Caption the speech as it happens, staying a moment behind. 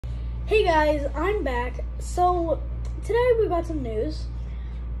Hey guys, I'm back. So today we got some news.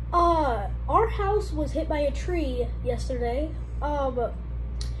 Our house was hit by a tree yesterday. No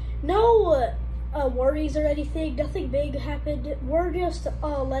worries or anything. Nothing big happened. We're just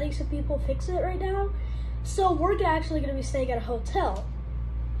letting some people fix it right now. So we're actually gonna be staying at a hotel.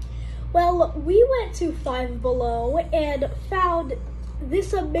 Well, we went to Five Below and found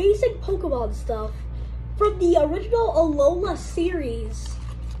this amazing Pokemon stuff from the original Alola series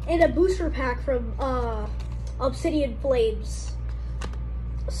and a booster pack from Obsidian Flames.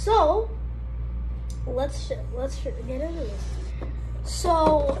 So let's get into this.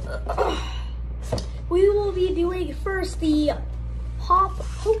 So we will be doing first the Pop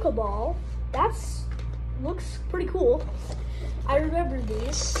Pokeball. That's looks pretty cool. I remember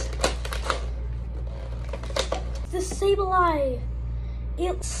these. The Sableye.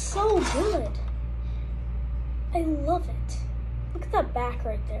 It's so good. I love it. Look at that back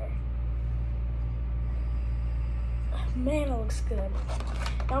right there. Man, it looks good.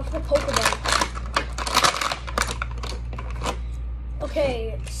 Now for the Pokeball.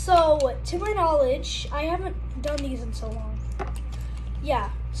 Okay, so to my knowledge, I haven't done these in so long. Yeah,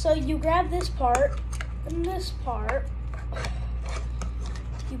 so you grab this part and this part.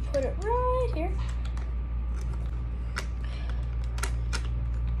 You put it right here.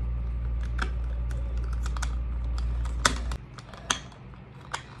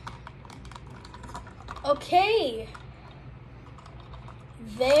 Okay,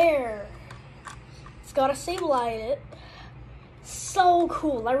 there. It's got a Sableye in it. So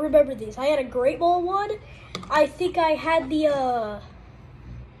cool. I remember these. I had a Great Ball one. I think I had the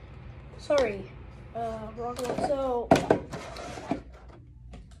wrong one. So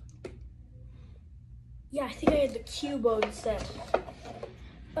yeah, I think I had the Cubone instead.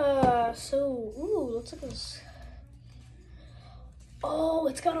 Ooh, let's look at this. Oh,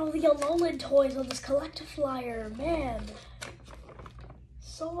 it's got all the Alolan toys on this collector flyer, man.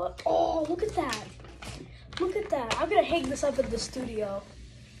 So, oh, look at that. Look at that. I'm gonna hang this up in the studio.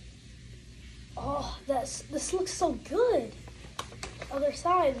 Oh, this looks so good. Other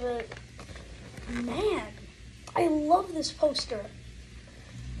side, but man, I love this poster.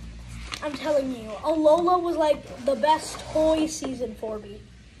 I'm telling you, Alola was like the best toy season for me.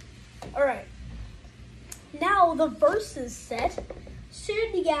 All right, now the versus set.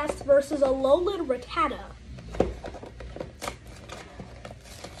 Sandygast versus Alolan Rattata.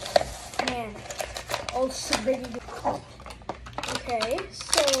 Man, also bringing it. Okay,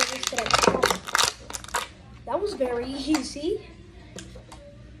 so that was very easy.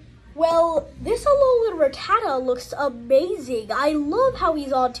 Well, this Alolan Rattata looks amazing. I love how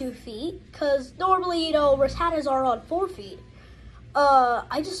he's on 2 feet, because normally, you know, Rattatas are on 4 feet.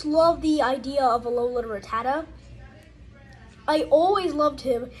 I just love the idea of Alolan Rattata. I always loved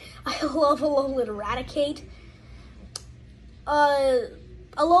him. I love Alola Eradicate.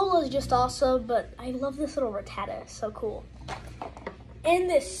 Alola is just awesome, but I love this little Rattata. So cool. And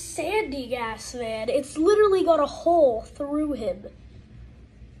this Sandygast, man, it's literally got a hole through him.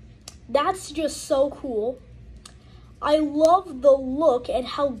 That's just so cool. I love the look and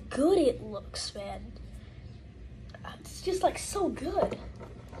how good it looks, man. It's just like so good.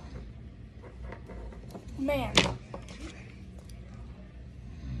 Man.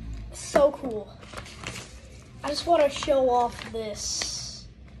 So cool. I just want to show off this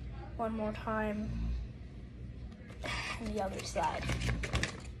one more time on the other side.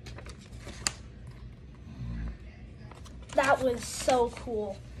 That was so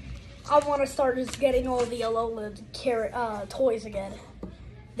cool. I want to start just getting all the Alola toys again.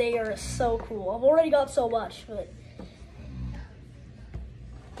 They are so cool. I've already got so much, but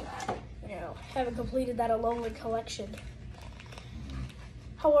you know, haven't completed that Alola collection.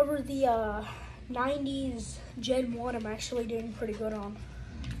 However, the 90s Gen 1 I'm actually doing pretty good on.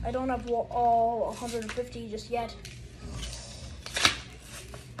 I don't have all 150 just yet.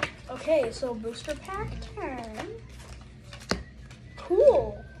 Okay, so booster pack time.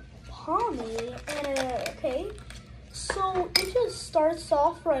 Cool. Pommy and okay. So it just starts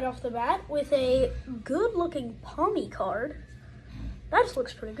off right off the bat with a good looking Pommy card. That just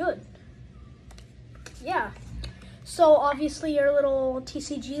looks pretty good. Yeah. So obviously your little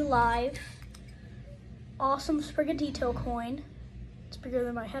TCG Live, awesome Sprig Detail coin. It's bigger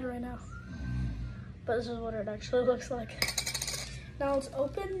than my head right now, but this is what it actually looks like. Now let's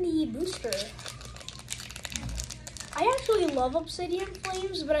open the booster. I actually love Obsidian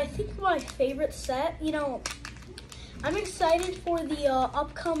Flames, but I think my favorite set, you know, I'm excited for the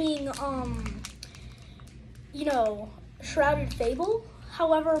upcoming, you know, Shrouded Fable.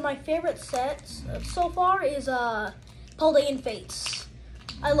 However, my favorite set so far is Paldean Fates.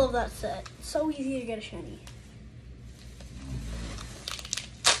 I love that set. It's so easy to get a shiny.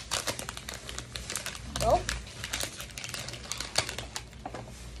 Well,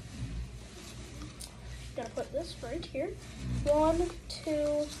 gonna put this right here. 1,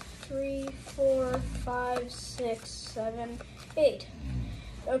 2, 3, 4, 5, 6, 7, 8.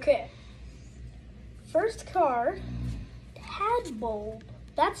 Okay. First card, Tadbulb.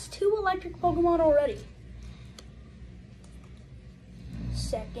 That's 2 electric Pokemon already.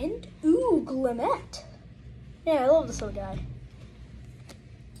 Second, ooh, Glimmet. Yeah, I love this little guy.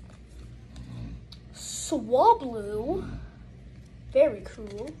 Swablu, very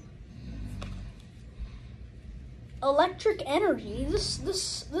cool. Electric Energy. This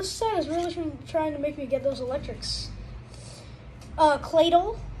set is really trying to make me get those electrics.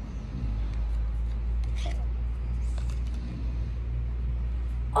 Claydol.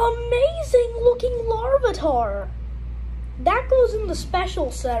 Amazing looking Larvitar. That goes in the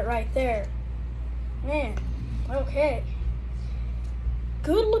special set right there. Man, okay.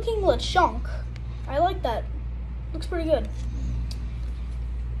 Good looking Lechonk. I like that. Looks pretty good.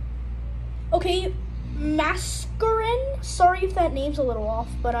 Okay, Mascarin. Sorry if that name's a little off,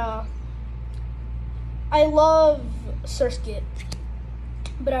 but I love Surskit,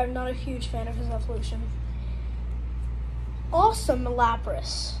 but I'm not a huge fan of his evolution. Awesome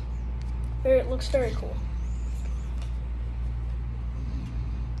Lapras. It looks very cool.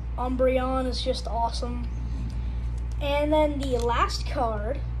 Umbreon is just awesome. And then the last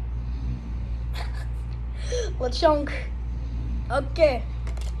card, Lechonk. Okay.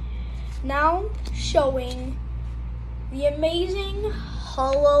 Now showing the amazing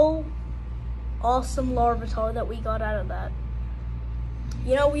hollow awesome Larvitar that we got out of that.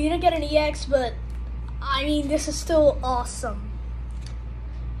 You know, we didn't get an EX, but I mean, this is still awesome.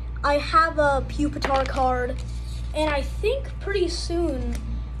 I have a Pupitar card, and I think pretty soon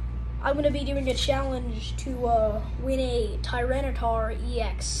I'm going to be doing a challenge to win a Tyranitar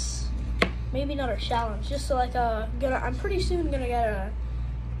EX. Maybe not a challenge, just like I'm pretty soon going to get a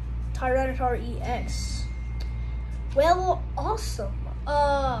Tyranitar EX. Well, awesome.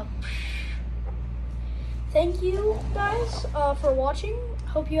 Thank you guys for watching.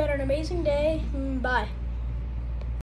 Hope you had an amazing day. Bye.